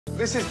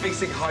This is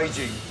basic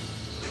hygiene.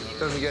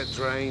 Doesn't get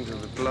drained and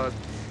the blood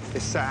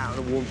is sat out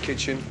in a warm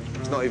kitchen.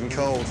 It's not even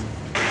cold.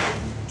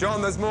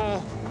 John, there's more.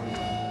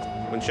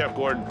 When Chef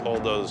Gordon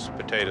pulled those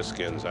potato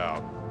skins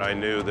out, I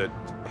knew that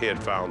he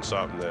had found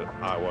something that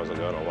I wasn't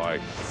gonna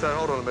like. So,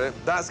 hold on a minute.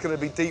 That's gonna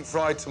be deep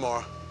fried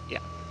tomorrow. Yeah.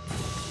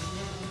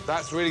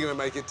 That's really gonna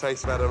make it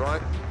taste better,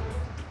 right?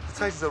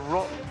 Potatoes are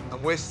rotten,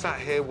 and we're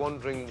sat here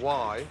wondering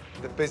why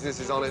the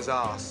business is on its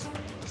arse.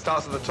 It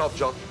starts at the top,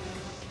 John.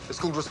 It's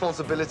called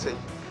responsibility.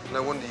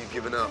 No wonder you've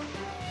given up.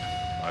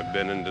 I've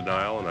been in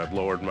denial, and I've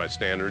lowered my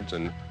standards,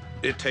 and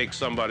it takes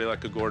somebody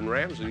like a Gordon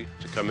Ramsay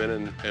to come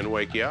in and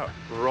wake you up.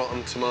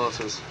 Rotten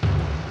tomatoes.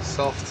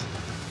 Soft,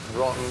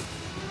 rotten,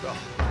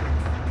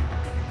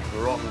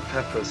 rotten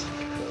peppers.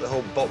 The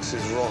whole box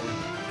is rotten.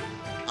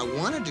 I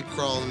wanted to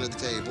crawl under the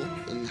table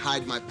and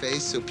hide my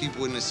face so people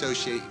wouldn't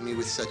associate me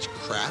with such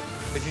crap.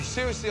 If you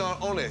seriously are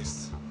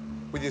honest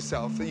with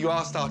yourself that you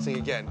are starting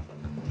again,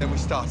 then we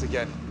start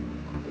again.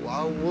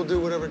 Well, we'll do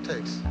whatever it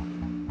takes.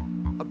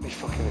 I'd be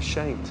fucking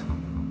ashamed.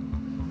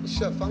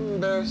 Chef, I'm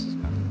embarrassed.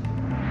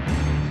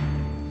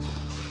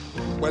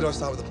 Where do I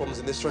start with the problems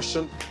in this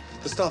restaurant?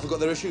 The staff have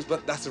got their issues,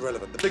 but that's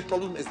irrelevant. The big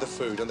problem is the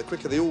food, and the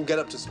quicker they all get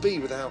up to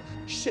speed with how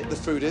shit the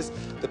food is,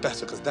 the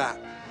better, because that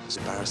is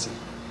embarrassing.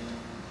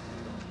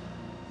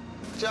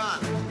 John.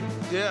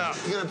 Yeah.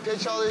 You gonna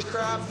pitch all this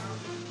crap?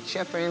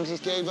 Chef Ramsay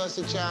gave us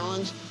a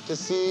challenge to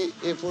see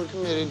if we're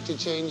committed to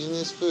changing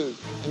this food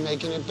and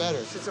making it better.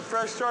 It's a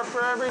fresh start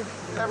for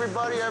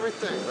everybody,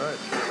 everything. Right.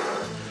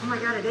 Oh my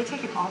God, are they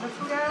taking all the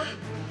food out?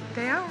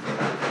 They are.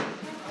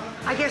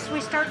 I guess we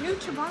start new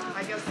tomorrow.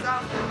 I guess so.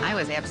 I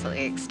was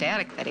absolutely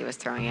ecstatic that he was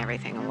throwing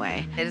everything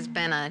away. It has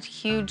been a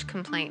huge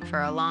complaint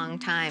for a long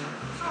time.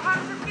 So how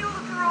does it feel to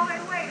throw all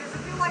that away? Does it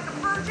feel like a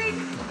purging?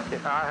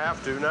 Yeah, I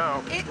have to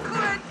now. It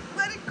could.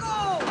 Let it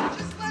go.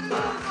 Just let it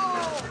all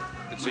go.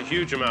 It's a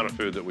huge amount of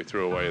food that we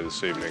threw away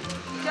this evening.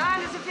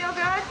 John, does it feel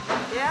good?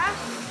 Yeah?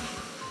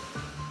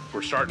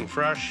 We're starting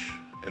fresh,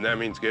 and that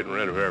means getting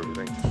rid of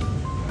everything.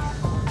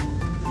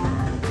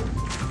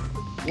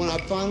 When I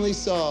finally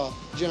saw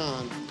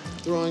John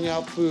throwing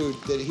out food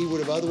that he would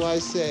have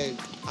otherwise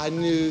saved, I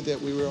knew that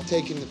we were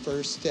taking the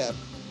first step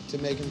to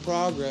making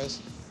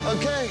progress.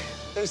 Okay,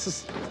 it's a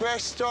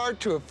fresh start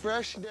to a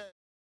fresh day.